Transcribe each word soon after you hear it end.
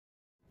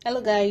Hello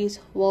guys,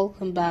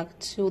 welcome back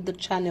to the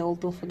channel.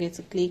 Don't forget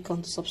to click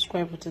on the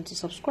subscribe button to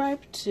subscribe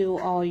to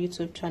our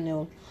YouTube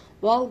channel.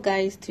 Well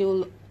guys,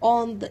 still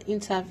on the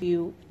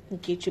interview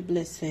Nkechi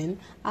Blessing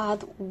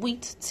at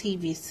with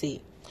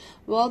TVC.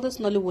 Well, this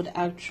Nollywood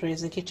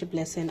actress Nkechi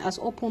Blessing has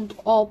opened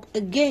up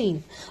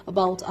again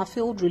about a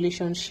failed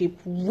relationship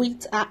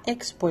with her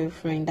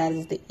ex-boyfriend, that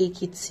is the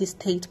Ekiti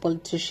state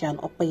politician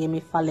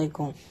Opeyemi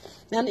Falegun.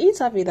 In an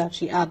interview that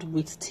she had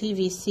with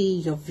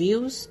TVC Your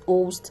Views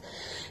host,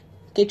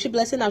 Nkechi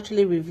Blessing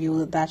actually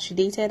revealed that she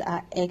dated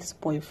her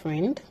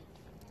ex-boyfriend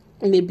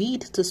in a bid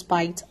to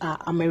spite her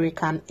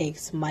American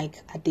ex,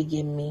 Mike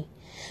Adeyemi.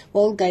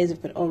 Well, guys,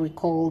 if you all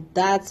recall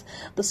that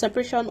the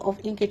separation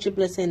of Nkechi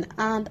Blessing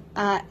and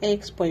her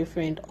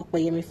ex-boyfriend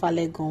Opeyemi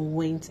Falegun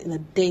went in a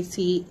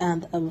dirty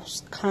and a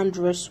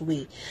scandalous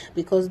way,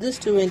 because these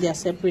two went their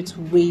separate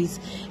ways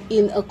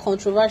in a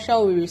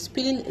controversial way,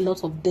 spilling a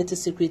lot of dirty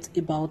secrets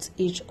about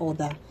each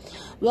other.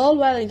 Well,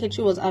 while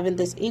Nkechi was having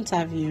this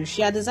interview,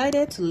 she had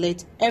decided to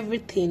let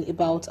everything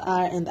about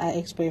her and her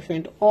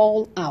ex-boyfriend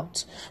all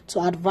out,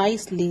 to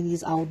advise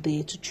ladies out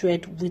there to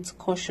tread with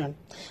caution.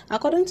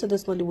 According to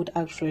this Nollywood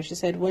actress, she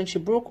said when she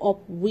broke up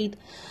with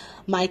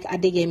Mike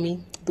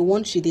Adeyemi, the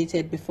one she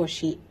dated before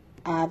she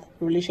had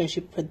a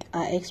relationship with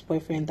her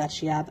ex-boyfriend that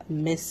she had a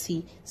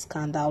messy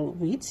scandal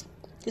with,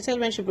 she said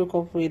when she broke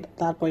up with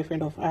that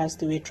boyfriend of hers,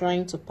 they were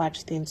trying to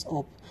patch things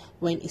up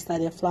when he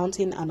started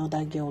flaunting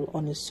another girl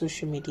on his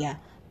social media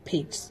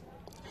page.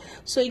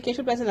 So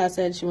Nkechi Blessing has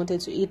said she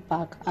wanted to eat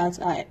back at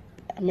her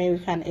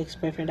American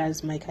ex-boyfriend, that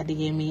is Mike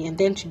Adeyemi, and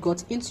then she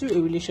got into a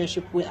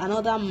relationship with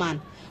another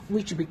man,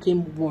 which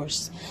became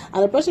worse.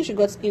 And the person she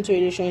got into a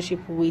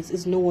relationship with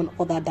is no one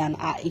other than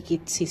our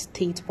Ekiti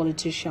state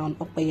politician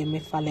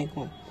Opeyemi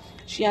Falegun.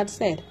 She had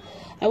said,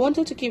 "I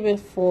wanted to keep it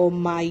for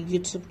my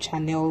YouTube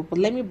channel, but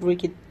let me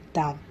break it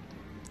down.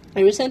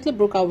 I recently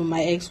broke up with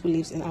my ex who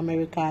lives in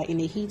America. In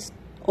the heat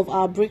of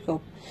our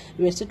breakup,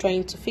 we were still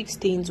trying to fix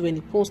things when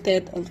he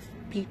posted a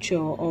picture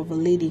of a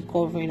lady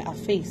covering her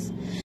face.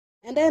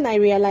 And then I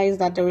realized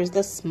that there is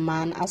this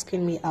man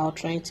asking me out,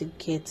 trying to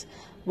get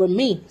with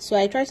me. So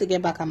I tried to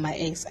get back at my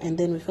ex, and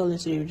then we fell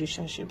into a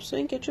relationship." So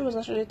Nkechi was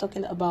actually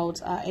talking about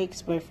her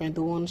ex-boyfriend,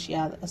 the one she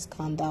had a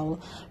scandal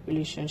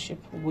relationship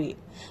with.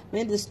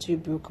 When these two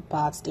broke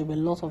apart, there were a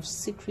lot of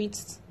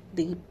secrets.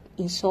 They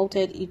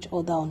insulted each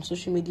other on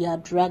social media,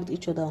 dragged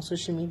each other on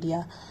social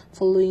media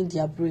following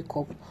their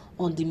breakup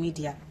on the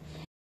media.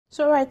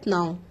 So right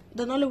now,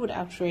 the Nollywood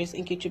actress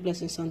Nkechi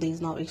Blessing Sunday is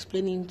now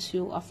explaining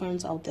to her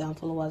friends out there and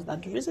followers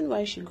that the reason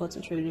why she got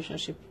into a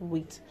relationship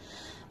with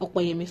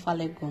Opeyemi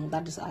Falegun,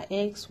 that is her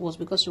ex, was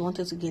because she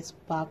wanted to get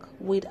back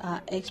with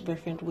her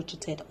ex-boyfriend who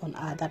cheated on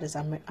her, that is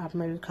her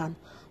American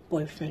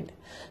boyfriend.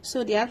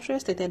 So the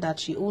actress stated that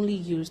she only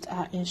used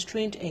her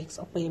estranged ex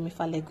Opeyemi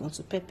Falegun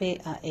to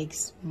pepper her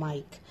ex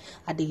Mike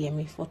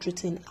Adeyemi for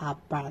treating her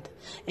bad,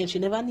 and she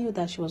never knew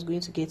that she was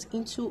going to get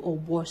into a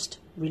worst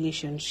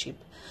relationship.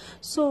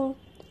 So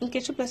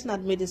Nkechi Blessing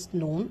had made this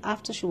known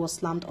after she was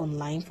slammed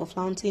online for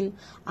flaunting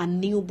a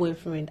new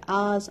boyfriend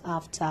hours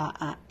after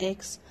her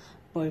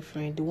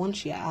ex-boyfriend, the one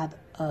she had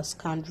a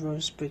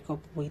scandalous breakup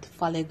with,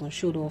 Falegun,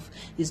 showed off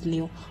his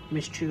new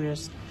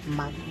mysterious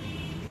man.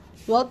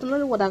 Well, the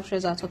Nollywood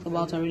actress has talked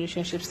about her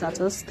relationship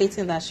status,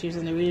 stating that she's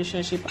in a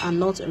relationship and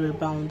not a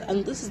rebound.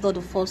 And this is not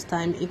the first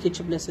time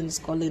Nkechi Blessing is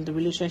calling the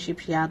relationship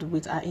she had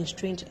with her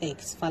estranged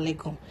ex,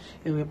 Falegun,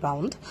 a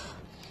rebound.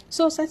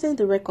 So, setting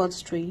the record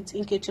straight,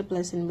 Nkechi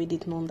Blessing made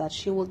it known that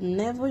she would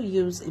never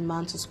use a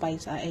man to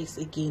spite her ex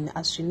again,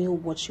 as she knew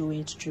what she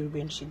went through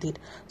when she did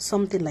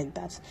something like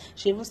that.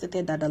 She even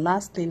stated that the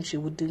last thing she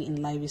would do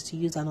in life is to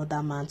use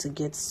another man to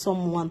get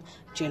someone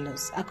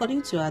jealous.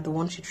 According to her, the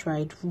one she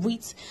tried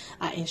with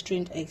her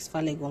estranged ex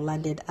Falegun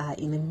landed her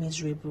in a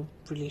miserable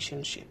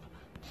relationship.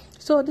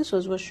 So this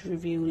was what she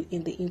revealed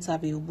in the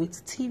interview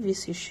with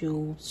TVC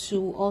show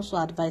to also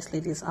advise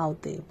ladies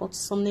out there. But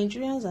some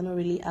Nigerians are not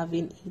really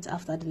having it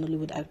after the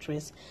Nollywood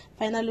actress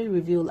finally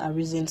revealed her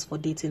reasons for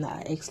dating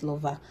her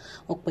ex-lover,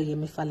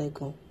 Opeyemi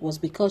Falegun, was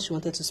because she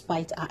wanted to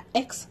spite her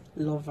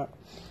ex-lover.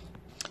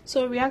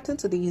 So reacting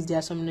to these, there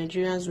are some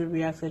Nigerians who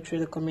reacted through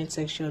the comment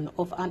section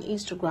of an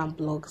Instagram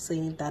blog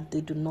saying that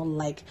they do not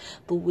like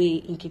the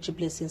way Nkechi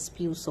Blessing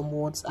spills some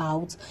words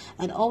out,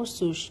 and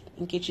also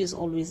Nkechi is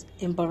always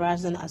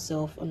embarrassing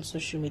herself on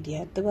social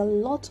media. There were a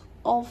lot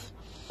of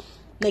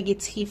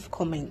negative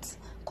comments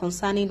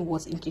concerning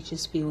what Nkechi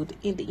spilled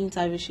in the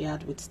interview she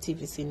had with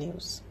TVC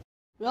News.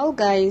 Well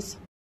guys,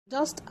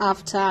 just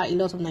after a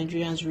lot of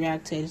Nigerians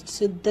reacted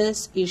to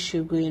this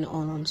issue going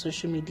on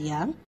social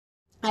media,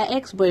 her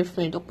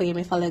ex-boyfriend,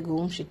 Opeyemi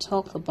Falegun, she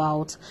talked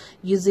about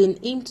using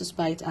him to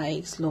spite her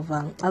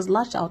ex-lover, has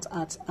lashed out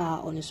at her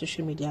on his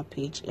social media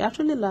page. He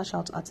actually lashed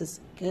out at his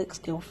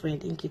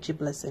ex-girlfriend, Nkechi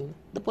Blessing.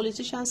 The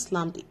politician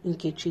slammed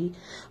Nkechi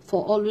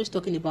for always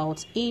talking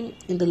about him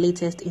in the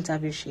latest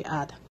interview she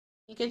had.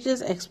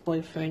 Nkechi's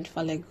ex-boyfriend,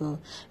 Falegun,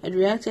 had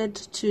reacted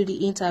to the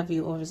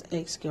interview of his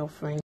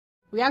ex-girlfriend.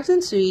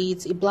 Reacting to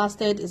it, he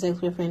blasted his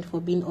ex-girlfriend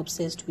for being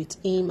obsessed with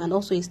him, and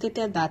also he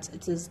stated that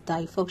it is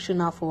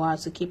dysfunctional for her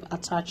to keep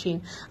attaching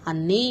her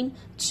name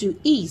to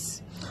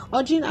his.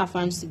 Urging her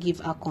fans to give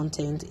her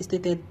content, he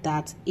stated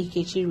that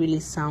Nkechi really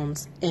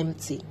sounds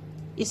empty.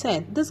 He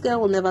said, "This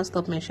girl will never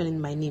stop mentioning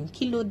my name.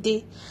 Kilo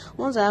day.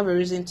 Once I have a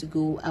reason to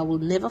go, I will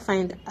never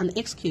find an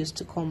excuse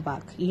to come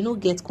back. You know,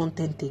 get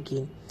content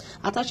again.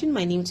 Attaching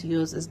my name to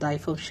yours is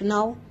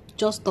dysfunctional.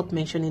 Just stop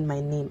mentioning my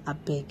name, I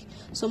beg.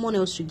 Someone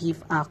else should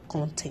give her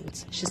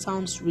content. She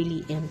sounds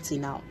really empty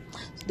now."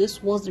 So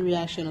this was the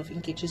reaction of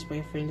Nkechi's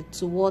boyfriend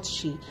to what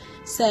she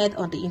said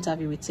on the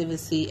interview with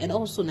TVC, and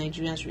also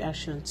Nigerians'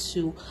 reaction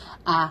to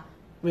her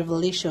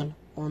revelation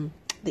on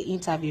the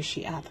interview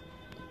she had.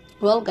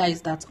 Well,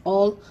 guys, that's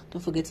all.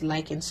 Don't forget to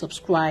like and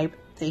subscribe.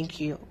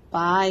 Thank you.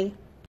 Bye.